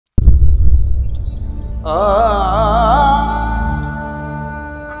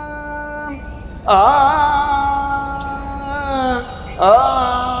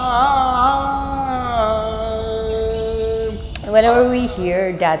Whenever we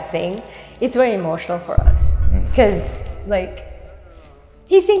hear Dad sing, it's very emotional for us because like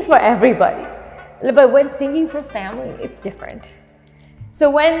he sings for everybody, but when singing for family, it's different. So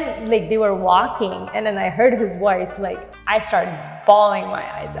when like they were walking and then I heard his voice, like I started bawling my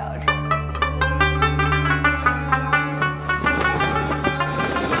eyes out.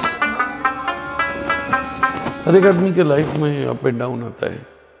 हर एक आदमी के life में up and down आता है,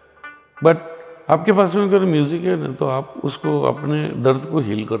 but आपके पास में अगर music है ना तो आप उसको अपने दर्द को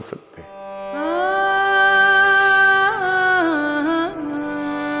हील कर सकते हैं.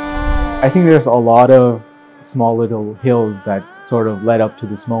 I think there's a lot of small little hills that sort of led up to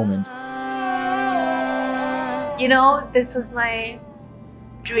this moment. You know, this was my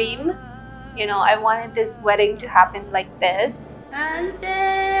dream. You know, I wanted this wedding to happen like this.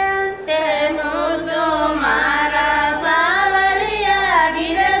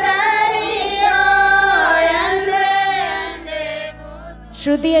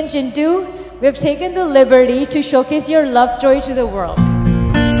 Shruti and Chintu, we have taken the liberty to showcase your love story to the world.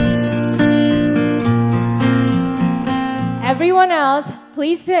 Everyone else,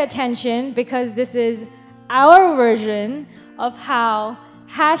 please pay attention because this is our version of how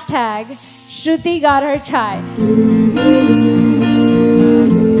 #Shruti got her chai.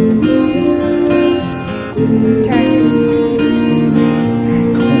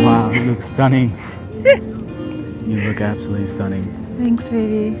 Wow, you look stunning. You look absolutely stunning. Thanks,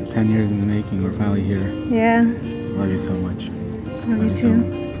 baby. 10 years in the making, we're finally here. Yeah. Love you so much. Love you too.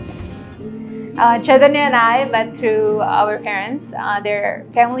 Chaitanya and I met through our parents. They're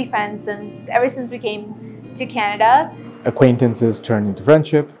family friends ever since we came to Canada. Acquaintances turned into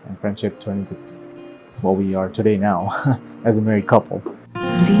friendship, and friendship turned into what we are today now, as a married couple.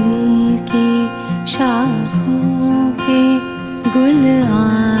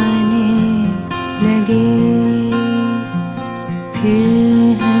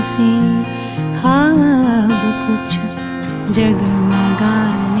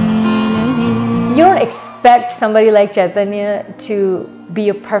 You don't expect somebody like Chaitanya to be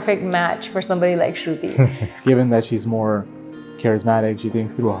a perfect match for somebody like Shruti. Given that she's more charismatic, she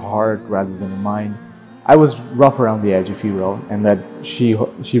thinks through her heart rather than her mind. I was rough around the edge, if you will, and that she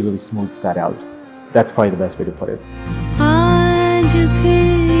really smooths that out. That's probably the best way to put it.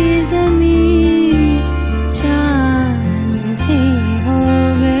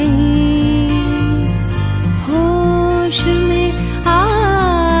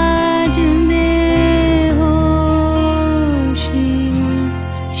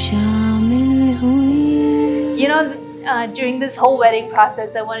 You know, during this whole wedding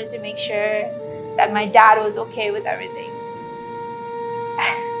process, I wanted to make sure that my dad was okay with everything.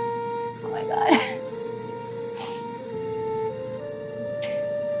 Oh my God.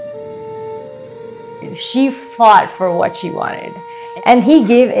 She fought for what she wanted. And he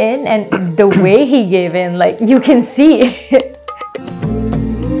gave in, and the way he gave in, like, you can see it.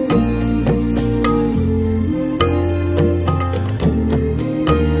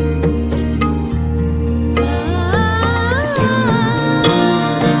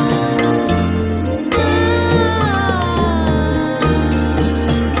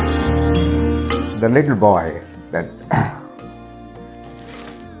 The little boy that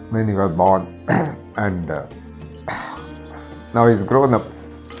when he was born and now he's grown up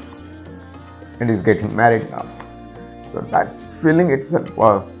and he's getting married now. So that feeling itself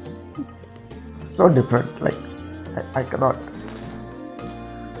was so different. Like I cannot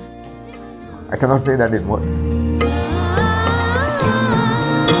say that in words.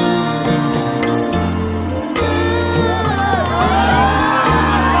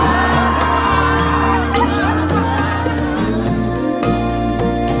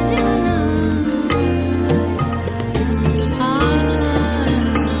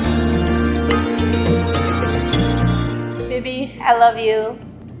 I love you,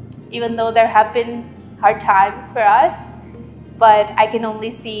 even though there have been hard times for us, but I can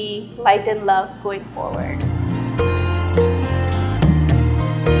only see light and love going forward.